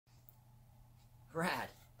Brad,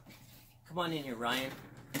 come on in here, Ryan.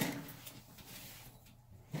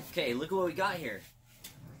 Okay, look at what we got here.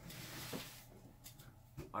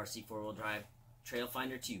 RC four-wheel drive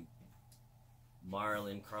Trailfinder 2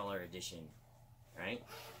 Marlin Crawler Edition, right?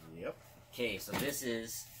 Yep. Okay, so this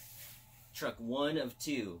is truck 1 of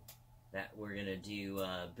 2 that we're gonna do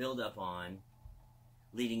build up on,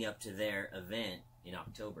 leading up to their event in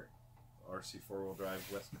October. RC four-wheel drive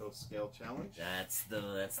West Coast Scale Challenge. That's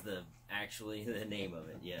the actually the name of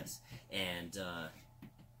it. Yes, and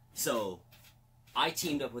so I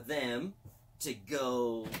teamed up with them to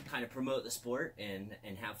go kind of promote the sport and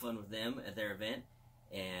have fun with them at their event,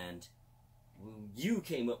 and you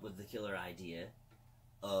came up with the killer idea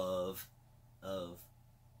of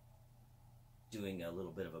doing a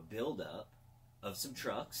little bit of a build up of some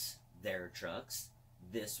trucks, their trucks.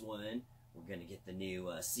 This one, we're gonna get the new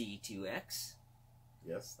C2X.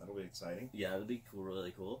 Yes, that'll be exciting. Yeah, it'll be cool,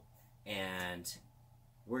 really cool. And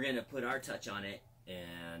we're gonna put our touch on it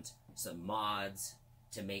and some mods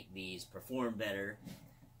to make these perform better.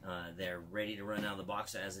 They're ready to run out of the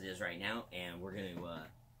box as it is right now, and we're gonna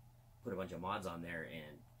put a bunch of mods on there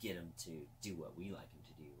and get them to do what we like them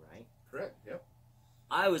to do, right? Correct. Yep.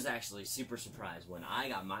 I was actually super surprised when I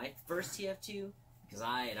got my first TF2, because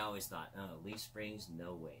I had always thought, oh, Leaf Springs,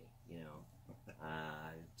 no way, you know.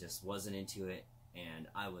 Just wasn't into it, and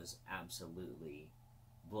I was absolutely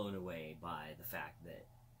blown away by the fact that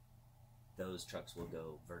those trucks will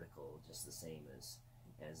go vertical just the same as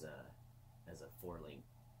a 4-link.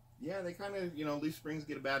 Yeah, they kind of, Leaf Springs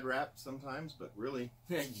get a bad rap sometimes, but really.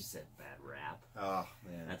 You said bad rap. Oh,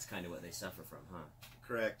 man. That's kind of what they suffer from, huh?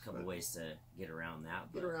 Correct. A couple ways to get around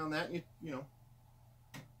that. Get around that, and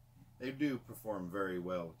they do perform very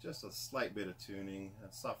well with just a slight bit of tuning.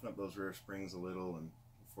 Soften up those rear springs a little, and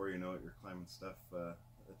before you know it, you're climbing stuff that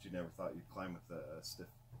you never thought you'd climb with a stiff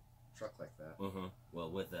truck like that. Well,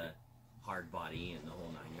 with a hard body and the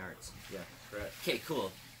whole 9 yards. Yeah, correct. Okay,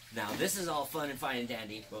 cool. Now, this is all fun and fine and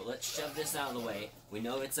dandy, but let's shove this out of the way. We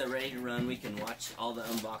know it's ready to run. We can watch all the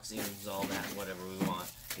unboxings, all that, whatever we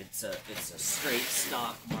want. It's a straight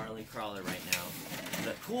stock Marlin Crawler right now.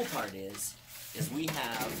 The cool part is we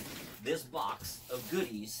have this box of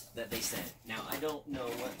goodies that they sent. Now, I don't know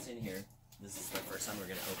what's in here. This is the first time we're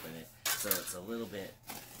going to open it, so it's a little bit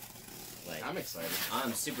like... I'm excited.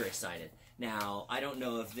 I'm super excited. Now, I don't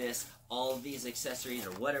know if all of these accessories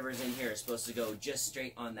or whatever's in here is supposed to go just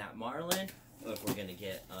straight on that Marlin, or if we're going to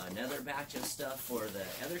get another batch of stuff for the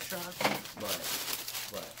other truck,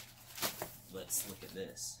 but let's look at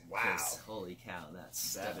this. Wow. Holy cow, that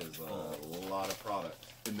is a lot of product.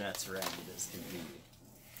 And that's rad as can be.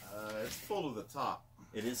 It's full to the top.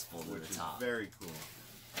 It is full to the top. Which is very cool.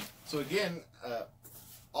 So again,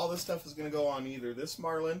 all this stuff is going to go on either this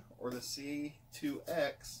Marlin or the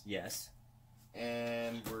C2X. Yes.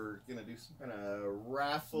 And we're going to do some kind of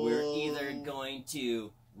raffle. We're either going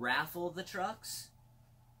to raffle the trucks,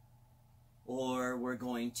 or we're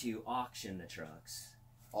going to auction the trucks.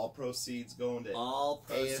 All proceeds going to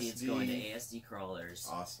ASD Crawlers.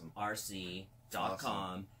 Awesome. RC.com.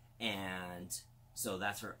 Awesome. And so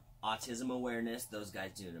that's for autism awareness. Those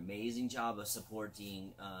guys do an amazing job of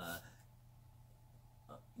supporting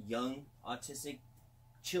young autistic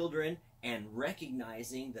children and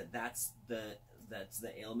recognizing that that's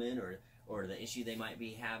the ailment or the issue they might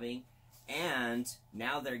be having. And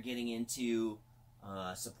now they're getting into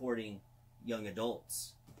supporting young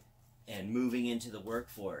adults and moving into the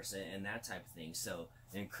workforce and that type of thing. So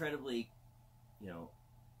an incredibly,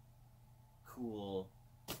 cool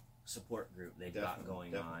support group they've got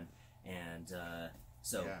going on. And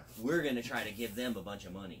so we're going to try to give them a bunch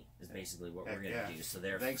of money is basically what we're going to do. So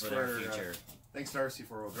they're thanks for their future. Thanks to RC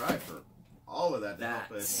four-wheel drive for all of that to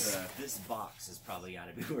help us. This box has probably got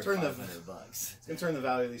to be worth $500. It's going to turn the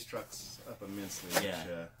value of these trucks up immensely, which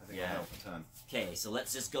I think will help a ton. Okay, so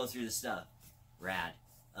let's just go through the stuff. Rad.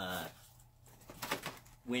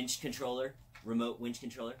 Winch controller, remote winch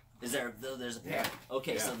controller. There's a pair.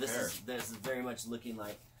 Okay, so this is very much looking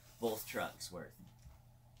like both trucks worth.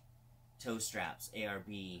 Toe straps,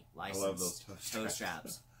 ARB license. I love those toe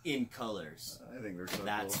straps in colors. I think they're so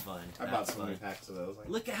That's cool. fun. I bought so many packs of those.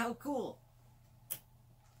 Look at how cool.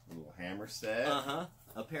 A little hammer set.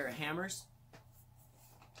 A pair of hammers.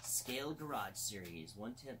 Scale Garage Series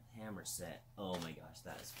 1/10 hammer set. Oh my gosh,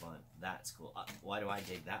 that is fun. That's cool. Why do I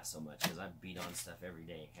dig that so much? Because I beat on stuff every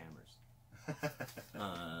day. Hammers.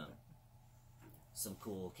 Some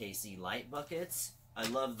cool KC light buckets. I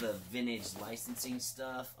love the vintage licensing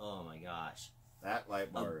stuff. Oh my gosh. That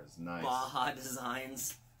light bar is nice. Baja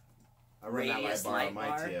Designs. I run that light bar on my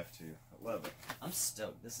TF2. I love it. I'm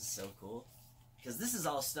stoked. This is so cool. because this is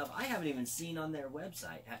all stuff I haven't even seen on their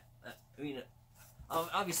website. I mean,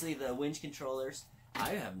 obviously the winch controllers, I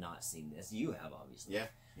have not seen this. You have, obviously. Yeah,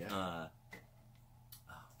 yeah. Oh,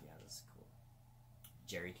 yeah, this is cool.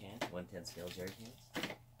 Jerry can, 1/10 scale jerry cans.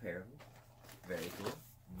 Pair of them. Very cool.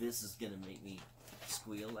 This is gonna make me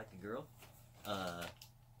squeal like a girl.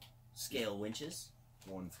 Scale winches.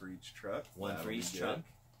 One for each truck. One That'll for be each good. truck.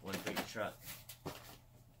 One for each truck.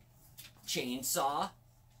 Chainsaw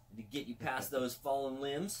to get you past those fallen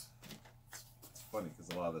limbs. It's funny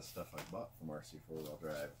because a lot of the stuff I bought from RC 4-wheel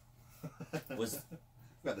drive Was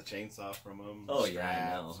got the chainsaw from them. oh yeah,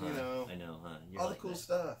 I know. Huh? You know, I know, huh? You're all like the cool the,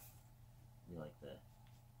 stuff. You like the.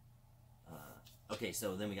 Okay,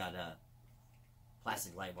 so then we got a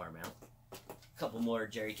plastic light bar mount. A couple more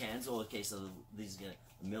jerry cans. Oh, okay, so these are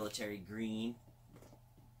military green,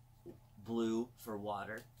 blue for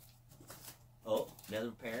water. Oh,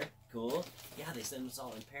 another pair. Cool. Yeah, they send us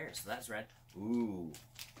all in pairs, so that's rad. Ooh,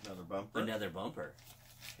 Another bumper. another bumper.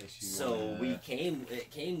 In case you So wanna-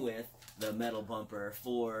 it came with the metal bumper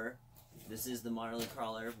for. This is the Marlin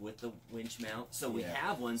Crawler with the winch mount. So we Yeah.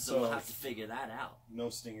 have one, so So- we'll have to figure that out. no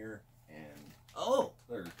stinger and Oh,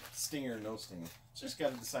 or stinger, no stinger. Just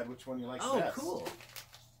got to decide which one you like oh, best. cool.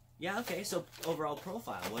 Yeah, okay, so overall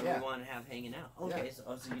profile. What do Yeah. we want to have hanging out? Okay,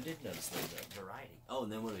 so you did notice there's a variety. Oh,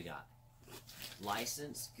 and then what do we got?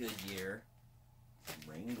 License Goodyear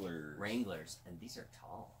Wranglers, and these are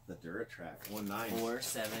tall. The Duratrack 1.9.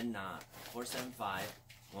 475,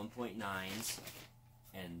 1.9s,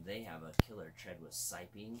 and they have a killer treadless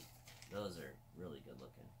siping. Those are really good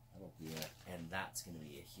looking. That'll be a And that's going to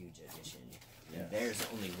be a huge addition. Yes. And there's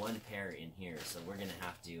only one pair in here, so we're going to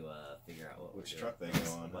have to figure out what Which we're truck doing. they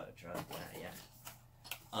go on. What truck? Yeah.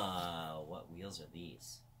 What wheels are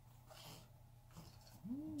these?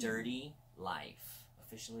 Dirty Life.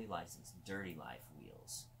 Officially licensed Dirty Life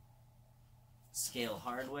wheels. Scale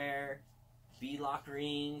hardware, B-lock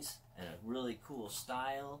rings, and a really cool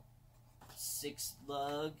style. 6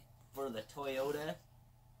 lug for the Toyota.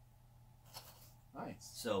 nice.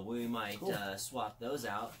 So we might Cool. swap those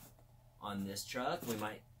out on this truck. We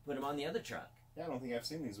might put them on the other truck. Yeah, I don't think I've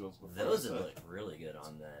seen these wheels before. Those so would look really good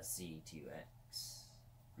on the C2X.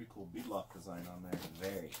 pretty cool beadlock design on there.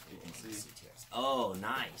 Very cool. You can on the see. C2X. Oh,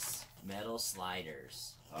 nice. Metal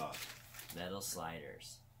sliders. Ah, Metal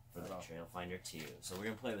sliders for the Right on. Trail Finder 2. So we're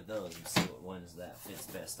going to play with those and see what ones that fits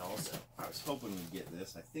best also. I was hoping we'd get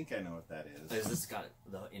this. I think I know what that is. Because this got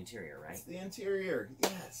the interior, right? It's the interior.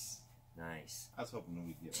 Yes. Nice. I was hoping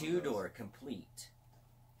we'd get one of those. 2-door complete.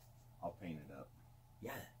 I'll paint it up.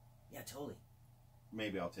 Yeah. Yeah, totally.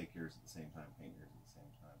 Maybe I'll take yours at the same time, paint yours at the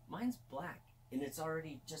same time. Mine's black, and it's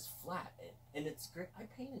already just flat, and it's great. I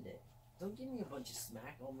painted it. Don't give me a bunch of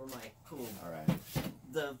smack over my cool. All right.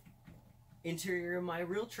 The interior of my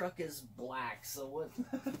real truck is black, so what?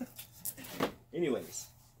 Anyways,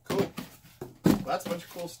 Cool. Well, that's a bunch of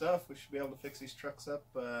cool stuff. We should be able to fix these trucks up,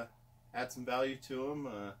 add some value to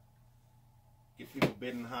them, get people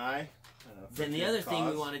bidding high. For then the good other thing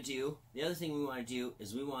we cause. want to do,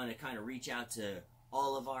 is we want to kind of reach out to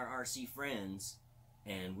all of our RC friends,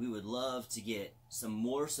 and we would love to get some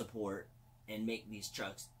more support and make these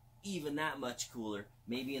trucks even that much cooler.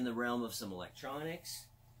 Maybe in the realm of some electronics.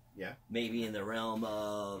 Yeah. Maybe in the realm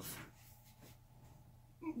of,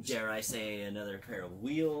 dare I say, another pair of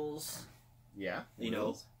wheels. Yeah. You know,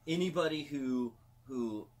 wheels. anybody who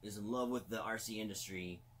is in love with the RC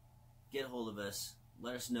industry, get a hold of us.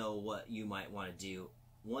 Let us know what you might want to do.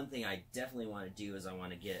 One thing I definitely want to do is I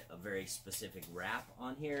want to get a very specific wrap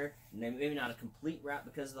on here. Maybe not a complete wrap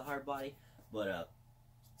because of the hard body, but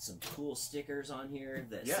some cool stickers on here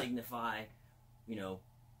that Yeah. signify, you know,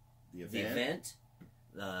 the the event,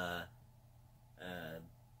 the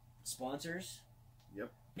sponsors.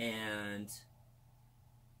 Yep. And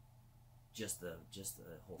just the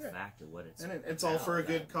whole Yeah. fact of what it's And it's all for a about.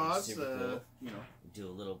 good That would be cause. super cool. You know. Do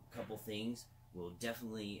a little couple things. We'll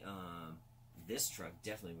definitely this truck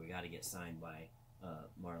definitely we got to get signed by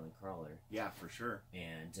Marlin Crawler Yeah, for sure.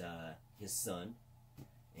 and his son,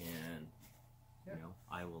 and Yeah. you know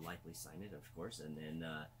I will likely sign it, of course, and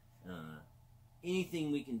then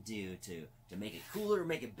anything we can do to make it cooler,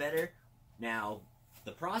 make it better. Now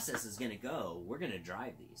the process is going to go. We're going to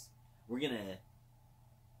drive these. We're going to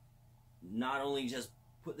not only just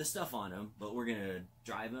put the stuff on them, but we're going to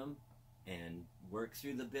drive them and work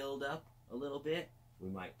through the build up a little bit. We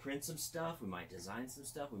might print some stuff. We might design some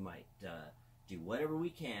stuff. We might do whatever we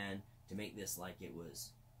can to make this like it was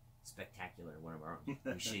spectacular. One of our own.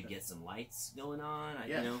 We should get some lights going on.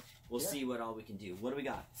 Yeah. You know, we'll Yeah. see what all we can do. What do we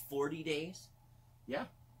got? 40 days?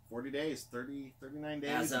 40 days, 39 days,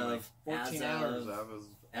 As and of- like 14 as hours. of-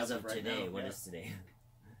 As of right today, now, what yeah. is today?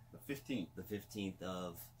 The 15th The 15th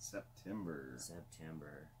of September.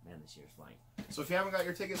 September. Man, this year's flying. So if you haven't got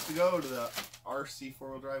your tickets to go to the RC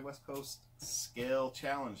 4-wheel drive West Coast Scale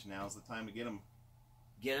Challenge, now's the time to get them.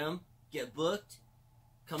 Get them, get booked,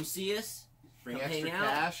 come see us, Bring come extra hang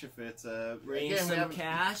out, cash if it's a. bring Again, we some haven't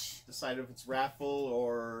cash. decided if it's raffle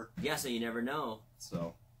or Yeah, so you never know.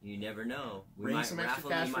 so. You never know. We Bring might some extra raffle.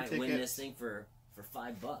 cash We for might win tickets. this thing for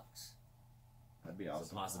 $5. That'd be It's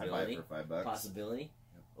a awesome. I'd buy possibility. it for $5. Possibility.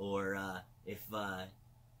 Yep. Or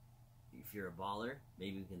if you're a baller,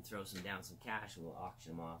 maybe we can throw down some cash. We'll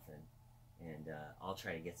auction them off, and I'll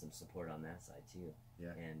try to get some support on that side too.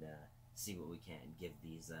 Yeah. And see what we can give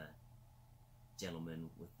these gentlemen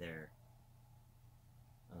with their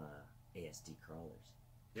ASD crawlers.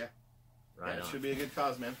 Yeah. Right Yeah, it on. should be a good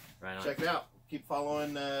cause, man. Right on. Check it out. Keep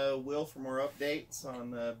following Will for more updates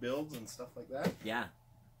on builds and stuff like that. Yeah.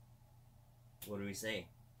 What do we say?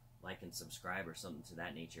 Like and subscribe or something to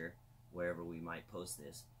that nature wherever we might post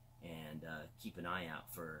this, and keep an eye out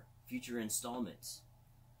for future installments.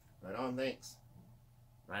 Right on. Thanks.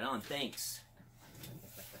 Right on. Thanks.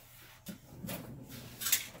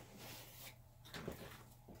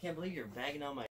 Can't believe you're bagging on my